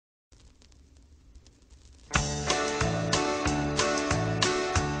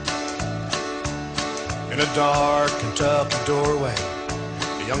In a dark Kentucky doorway,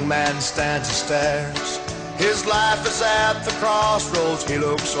 a young man stands and stares. His life is at the crossroads, he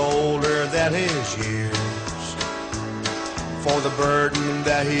looks older than his years. For the burden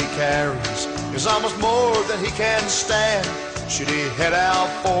that he carries is almost more than he can stand. Should he head out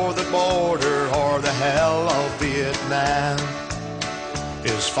for the border or the hell of Vietnam?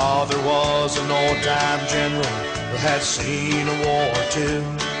 His father was an old-time general who had seen a war too.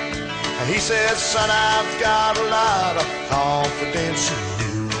 And he said, son, I've got a lot of confidence in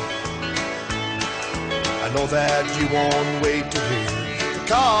you. I know that you won't wait to hear the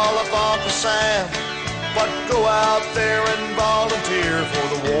call of Uncle Sam, but go out there and volunteer for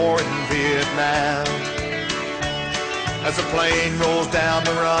the war in Vietnam. As the plane rolls down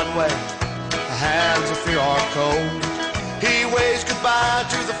the runway, the hands of fear are cold. He waves goodbye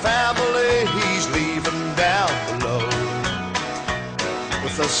to the family he's leaving down below.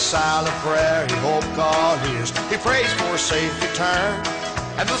 With a silent prayer he hopes God hears, he prays for a safe return.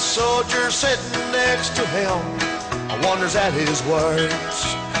 And the soldier sitting next to him wonders at his words.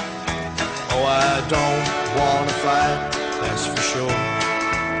 Oh, I don't want to fight, that's for sure.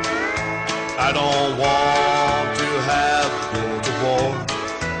 I don't want to have to go to war.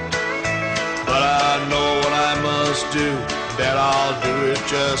 But I know what I must do, that I'll do it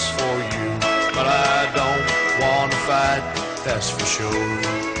just for you. But I don't want to fight, that's for sure.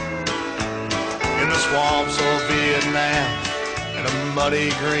 In the swamps of Vietnam, in a muddy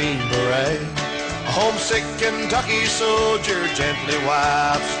green beret, a homesick Kentucky soldier gently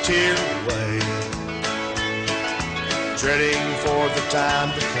wipes a tear away, dreading for the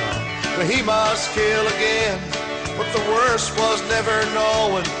time to come when he must kill again. But the worst was never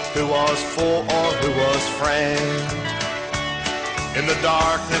knowing who was foe or who was friend. In the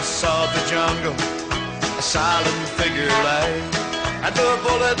darkness of the jungle, a silent figure lay, and the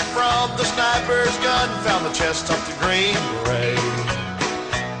bullet from the sniper's gun found the chest of the Green Beret.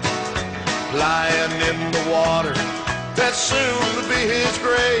 Lying in the water that soon would be his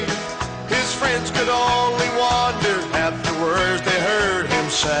grave, his friends could only wonder at the words they heard him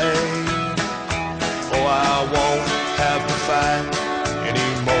say. Oh, I won't have to fight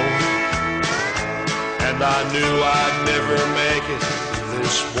anymore. And I knew I'd never make it through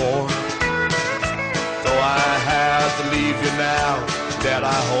this war. Though I have to leave you now, Dad,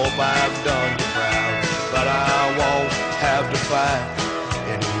 I hope I've done you proud. But I won't have to fight